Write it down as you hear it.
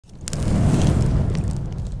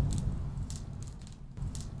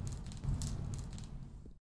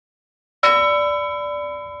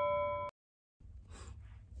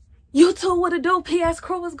YouTube, what it do? PS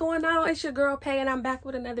Crew, what's going on? It's your girl Pay, and I'm back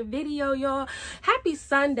with another video, y'all. Happy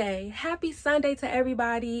Sunday. Happy Sunday to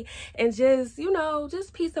everybody. And just,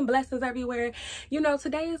 just peace and blessings everywhere.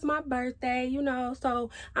 Today is my birthday, so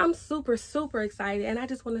I'm super, super excited. And I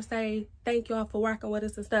just want to say thank y'all for working with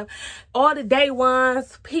us and stuff. All the day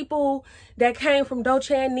ones, people that came from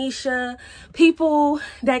Dolce and Nisha, people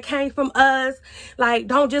that came from us, like,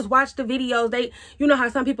 don't just watch the videos. You know how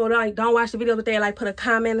some people don't watch the videos, but they put a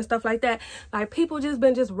comment and stuff like that. Like, people just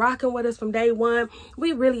been rocking with us from day one.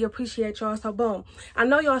 We really appreciate y'all. So boom, I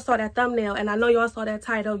know y'all saw that thumbnail and I know y'all saw that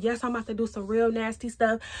title. Yes, I'm about to do some real nasty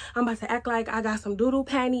stuff. I'm about to act like I got some doodle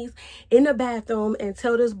panties in the bathroom and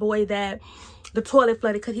tell this boy that the toilet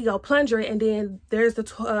flooded because he go plunger it and then there's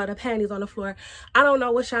the panties on the floor. I don't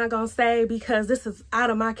know what Sean gonna say because this is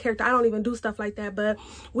out of my character. I don't even do stuff like that, but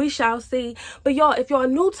we shall see. But y'all, if y'all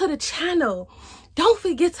new to the channel, don't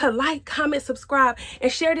forget to like, comment, subscribe,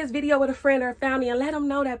 and share this video with a friend or family and let them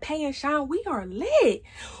know that Pay and Sean, we are lit.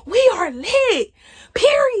 We are lit.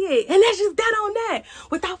 Period. And that's just that on that.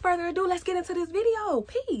 Without further ado, let's get into this video.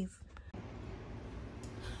 Peace.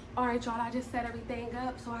 All right, y'all, I just set everything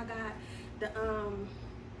up. So I got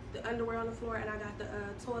the underwear on the floor and I got the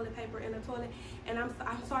toilet paper in the toilet. And I'm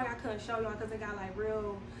sorry I couldn't show y'all because it got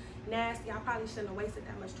real nasty. I probably shouldn't have wasted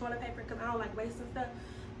that much toilet paper because I don't like wasting stuff.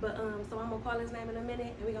 But so I'm gonna call his name in a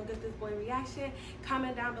minute and we're gonna get this boy reaction.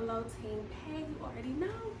 Comment down below, Team Pay, you already know.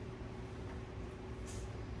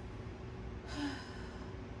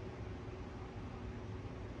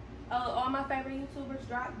 All my favorite YouTubers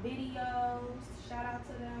drop videos. Shout out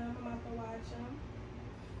to them. I'm about to watch them.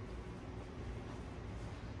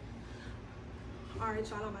 All right,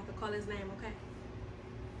 y'all, I'm about to call his name, okay?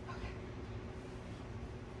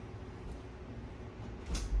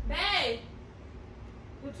 Babe,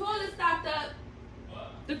 the toilet stopped up.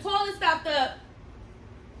 What? The toilet stopped up.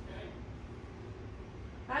 Okay.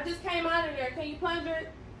 I just came out of there. Can you plunger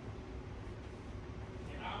it?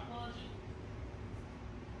 Can I plunge it?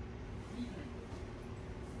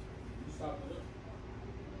 You stopped it up.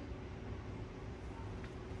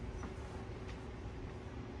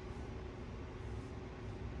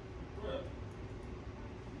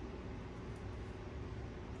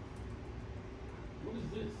 What is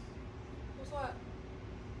this? What's what?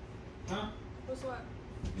 Huh? What's what?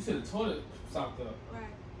 You said the toilet stopped up. Right.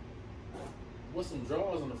 What's some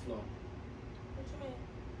drawers on the floor? What you mean?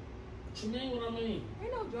 What you mean what I mean?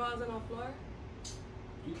 Ain't no drawers on the floor.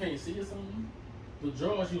 You can't see or something? The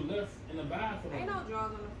drawers you left in the bathroom. Ain't no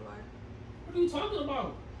drawers on the floor. What are you talking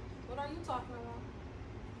about? What are you talking about?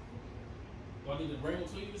 Do I need to bring them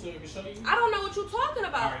to you so I can show you? I don't know what you're talking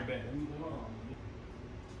about. Alright, bet. Let me hold on.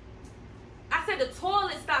 I said the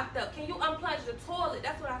toilet stopped up. Can you unplunge the toilet?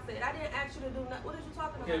 That's what I said. I didn't ask you to do nothing. What are you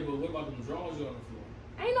talking Okay, about? but what about them drawers you on the floor?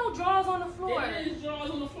 Ain't no drawers on the floor. There is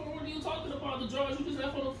drawers on the floor. What are you talking about? The drawers you just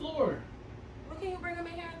left on the floor. Well, can you bring them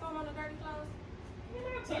in here and throw them on the dirty clothes? You're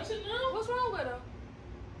not touching them. What's wrong with them?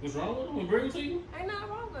 What's wrong with them? Want me to bring them to you? Ain't nothing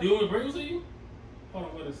wrong with You them. want me to bring them to you? Hold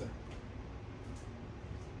on, what is that?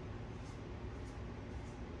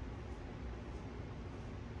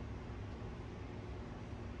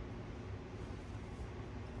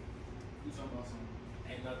 You talking about some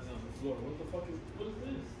ain't nothing on the floor. What the fuck is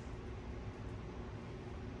this?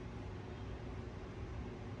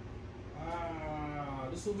 Ah,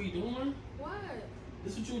 this what we doing? What?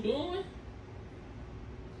 This what you doing?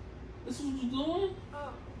 This what you doing? Oh.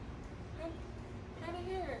 Hand them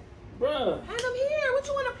here. Bruh. Hand them here. What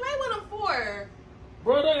you want to play with them for?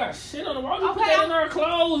 Bro, they got shit on them. Why you put that in our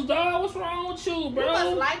clothes, dog? What's wrong with you, bro? You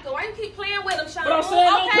must like them. Why you keep playing with them, Sean? But I'm saying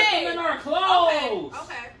don't put them in our clothes.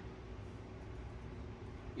 Okay.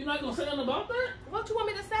 You're not gonna say nothing about that? What you want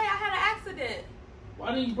me to say? I had an accident.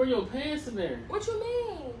 Why didn't you bring your pants in there? What you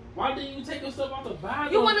mean? Why didn't you take your stuff out the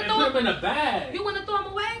bag You and put them in a bag? You want to throw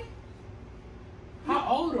them away? How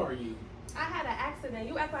old are you? I had an accident.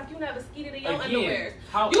 You act like you never skeeted in your Again, underwear.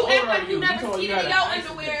 how You old act are like you never told skeeted you in had your an accident.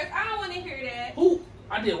 underwear. I don't want to hear that. Who?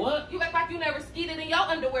 I did what? You act like you never skeeted in your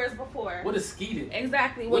underwears before. What is skeeted?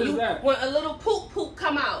 Exactly. What when is that? When a little poop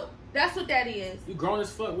come out. That's what that is. You grown as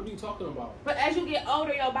fuck. What are you talking about? But as you get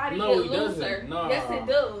older, your body No, gets it looser. doesn't. No. Yes, it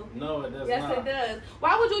do. No, it does yes, not. it does.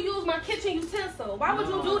 Why would you use my kitchen utensil? Why would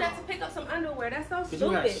you No. do that to pick up some underwear? That's so Because you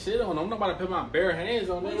had stupid. shit on them. I'm not about to put my bare hands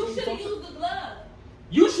on Well, them. you should have used the glove.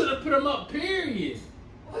 You should have put them up, period.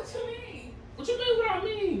 What you mean? What you mean what I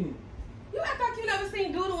mean? You act like you never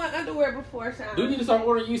seen doodle in underwear before, Sean. Do you need to start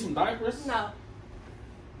ordering you some diapers? No.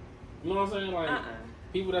 You know what I'm saying? Like,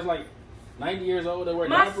 people that's like 90 years old that wear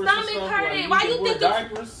My diapers stomach and stuff. hurting. Like, Why you think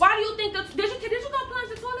diapers? Why do you think did you go plunge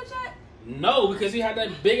the toilet yet? No, because he had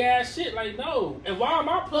that big ass shit. Like, no. And why am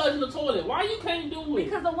I plunging the toilet? Why you can't do it?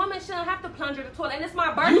 Because a woman shouldn't have to plunge in the toilet, and it's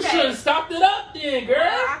my birthday. You should have stopped it up then, girl.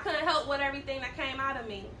 I couldn't help with everything that came out of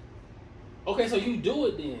me. Okay, so you do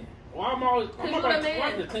it then. Why am I always about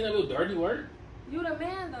to clean up your dirty work? You the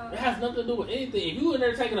man, though. It has nothing to do with anything. If you in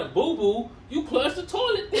there taking a boo-boo, you flush the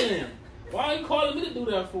toilet then. Why are you calling me to do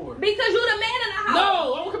that for? Because you the man in the house.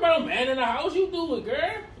 No, I don't care about no man in the house. You do it,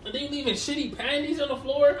 girl. And then you leaving shitty panties on the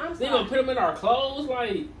floor. I'm then sorry. you gonna put them in our clothes,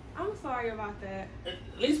 like. I'm sorry about that. At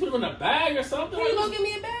least put them in a bag or something. Can you go get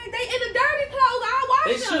me a bag? They in the dirty clothes. I'll wash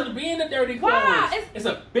them. They shouldn't be in the dirty clothes. Why? It's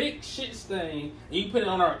a big shit stain, and you put it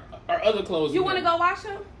on our other clothes. You want to go wash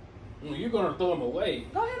them? You're gonna throw them away.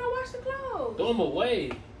 Go ahead and wash the clothes. Throw them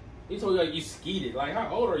away. You told me like you skeeted. Like, how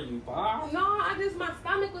old are you? 5? No, my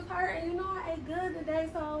stomach was hurting. You know, I ate good today,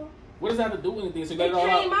 so. What does that have to do with anything? So you let It it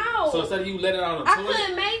all came out. So instead of you let it on the I toilet,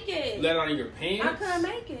 couldn't make it. you let it on your pants. I couldn't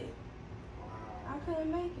make it. I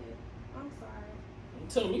couldn't make it. I'm sorry. You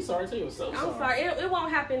tell me sorry. Tell yourself sorry. I'm sorry. It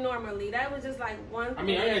won't happen normally. That was just like one thing. I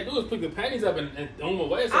mean, all you gotta do is pick the panties up and throw them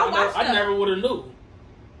away. So I never would have knew.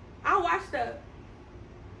 I washed up.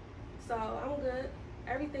 So I'm good.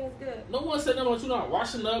 Everything's good. No one said nothing about you not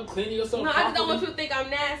washing up, cleaning yourself. No, properly. I just don't want you to think I'm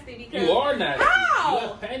nasty because You are nasty. How? You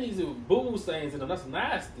have panties with boo-boo stains in them. That's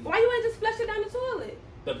nasty. Why you ain't just flush it down the toilet?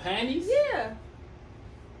 The panties? Yeah.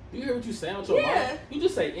 Do you hear what you say out your mouth? You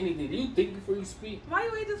just say anything. Do you think before you speak? Why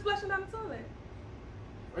you ain't just flush it down the toilet?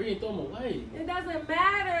 Or you ain't throw them away? It doesn't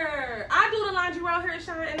matter. I do the laundry around here,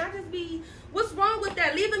 Sean, and I just be, what's wrong with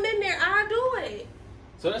that? Leave them in there. I do it.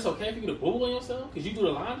 So that's okay for you to boo on yourself? Because you do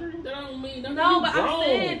the laundry? That don't mean nothing. No, you but grown. I'm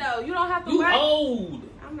saying, though, you don't have to You work. old.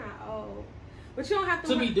 I'm not old. But you don't have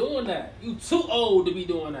to be doing that. You too old to be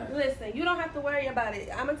doing that. Listen, you don't have to worry about it.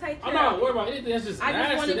 I'm going to take care of it. I'm not worried about anything. That's just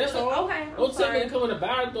nasty. That's all. Okay, Don't tell me to come in the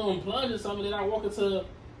bathroom, plunge or something, then I walk into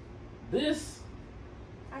this.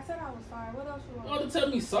 I said I was sorry. What else you want? You don't have to tell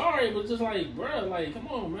me sorry, but just like, bruh, like, come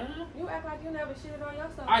on, man. You act like you never shitted on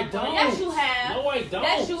yourself. I don't. Yes, you have. No, I don't.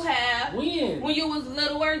 Yes, you have. When? When you was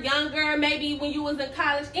littler, younger, maybe when you was in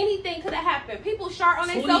college. Anything could have happened. People shart on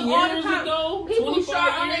themselves all the time. Ago? People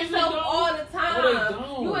shart on themselves all the time. No, they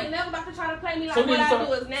don't. You ain't never about to try to play me like what I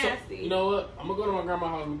do is nasty. So, you know what? I'm going to go to my grandma's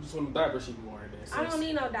house and get some diapers she be wearing there. I don't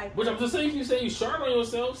need no diapers. Which I'm just saying, you say you shart on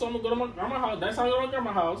yourself, so I'm going to go to my grandma's house. Next time I go to my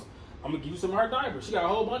grandma's house, I'm going to give you some of her diapers. She got a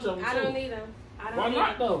whole bunch of them, I don't need them. Why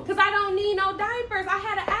not, though? Because I don't need no diapers. I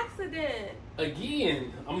had an accident.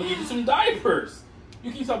 Again, I'm going to give you some diapers.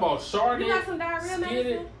 You keep talking about sharding. You got some diarrhea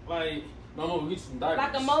medicine? Like, no, I'm going to get you some diapers.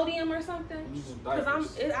 Like Imodium or something? Give you some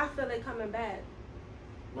diapers. Because I feel it coming back.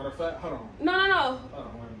 Matter of fact, hold on. No. Hold on, wait a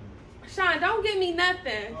minute. Sean, don't give me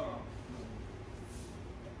nothing. Hold on.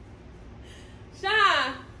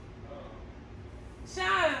 Sean.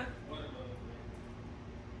 Sean.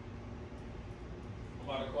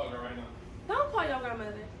 I'm about to call her right now. Don't call your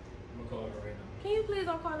grandmother. I'm going to call her right now. Can you please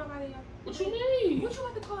don't call nobody else? What you mean? What you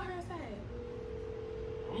want to call her and say?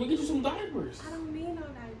 I'm going to get you some diapers. I don't need no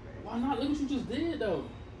diapers. Why not? Look what you just did, though.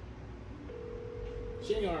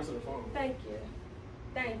 She ain't going to answer the phone. Thank you.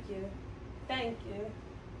 Thank you. Thank you.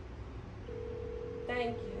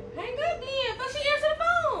 Thank you. Hang up then, but she answered the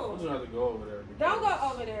I'm phone. just going to have to go over there. Don't go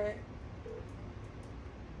over there.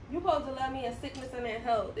 You supposed to love me in sickness and in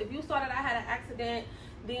health. If you saw that I had an accident,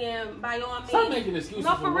 then by all means. Stop making excuses.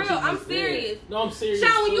 No, for for what real. you I'm just serious. Did. No, I'm serious.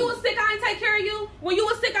 Sean, when too. you was sick, I ain't take care of you. When you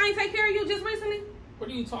was sick, I ain't take care of you just recently. What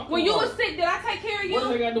are you talking about? When you was sick, did I take care of you? What does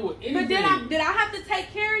that got to do with anything? But did I have to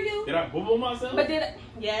take care of you? Did I boo-boo myself? But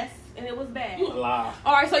yes, and it was bad. You a lie.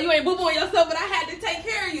 All right, so you ain't boo-booing yourself, but I had to take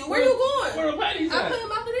care of you. Where you going? Where the panties I at? put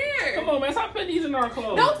them out there. Come on, man. Stop putting these in our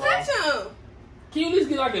clothes. Don't bro. touch them. Can you at least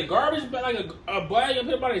get like a garbage bag, like a bag and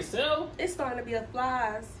put it by themselves? It's starting to be a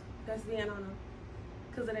flies that's being on them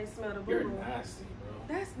because they smell the You're boo-boo. nasty,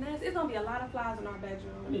 bro. That's nasty. It's going to be a lot of flies in our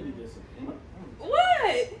bedroom. I need to get some.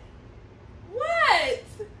 What? What?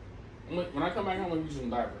 When I come back, I'm going to get you some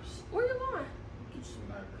diapers. Where you going? Get you some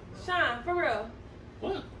diapers, bro. Sean, for real.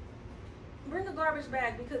 What? Bring a garbage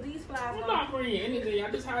bag because these flies I'm not bringing anything.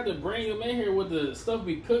 I just had to bring them in here with the stuff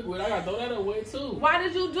we cook with. I got to throw that away, too. Why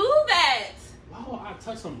did you do that? Why would I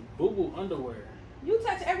touch some boo-boo underwear? You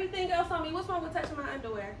touch everything else on me. What's wrong with touching my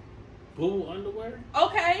underwear? Boo-boo underwear?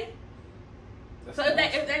 Okay. That's So if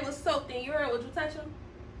nasty. they was soaked in urine, would you touch them?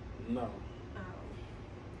 No.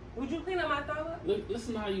 Would you clean up my throw up? Look,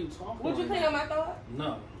 listen to how you talk. Would you clean up my throw up?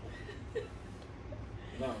 No.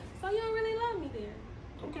 No. So you don't really love me then?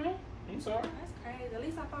 Okay. I'm sorry. That's crazy. At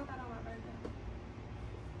least I found that on my birthday.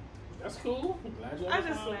 That's cool. I'm glad you I'm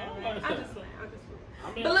just slaying, man. I'm just slaying.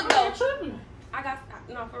 I mean, But look, I'm though. not tripping. I got,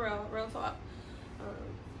 no, for real talk.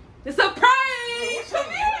 The surprise!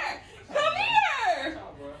 Come here! Come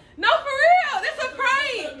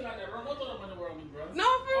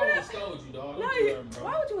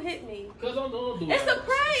bro. Why would you hit me? Because I'm doing It's a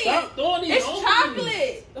prank. Stop throwing these. It's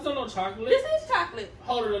chocolate. That's not no chocolate. This is chocolate.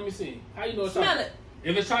 Hold it, let me see. How you know it's Smell chocolate? it.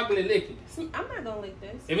 If it's chocolate, lick it. I'm not gonna lick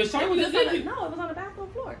this. If it's chocolate, lick it. No, it was on the bathroom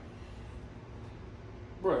floor.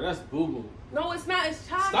 Bro, that's boo-boo. No, it's not. It's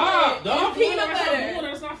chocolate. Stop, dog. It's peanut Stop butter. doing that.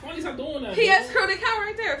 That's not funny. Stop doing that. PS Crew, the count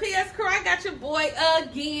right there. PS Crew, I got your boy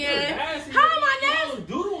again. Nasty, How am I nasty?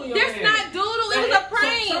 Doodle in your There's hand. not doodle. It was a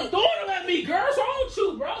prank. Stop doodling at me, girl. What's wrong with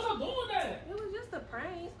you, bro? Stop doing that. It was just a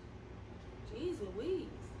prank. Jeez Louise.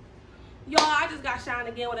 Y'all, I just got Shine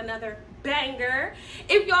again with another banger.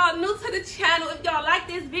 If y'all new to the channel, if y'all like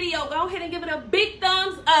this video, go ahead and give it a big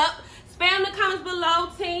thumbs up. Spam the comments below.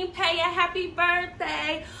 Team Pay a happy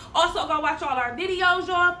birthday. Also, go watch all our videos,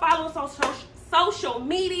 y'all. Follow us on social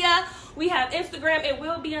media. We have Instagram. It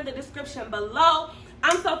will be in the description below.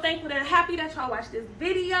 I'm so thankful and happy that y'all watched this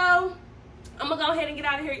video. I'm going to go ahead and get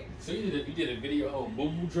out of here. So you did a video on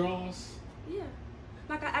boo-boo draws? Yeah.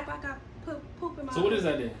 Like I act like I put poop in my So what is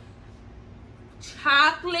that then?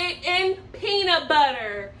 Chocolate and peanut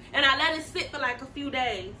butter. And I let it sit for like a few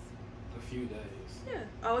days. A few days. Yeah.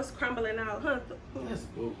 Oh, it's crumbling out, huh? That's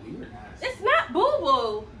boo-boo. You're nasty. It's not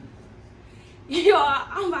boo-boo. Y'all,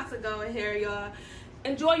 I'm about to go in here, y'all.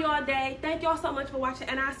 Enjoy your day. Thank y'all so much for watching,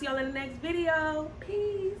 and I'll see y'all in the next video.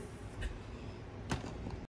 Peace.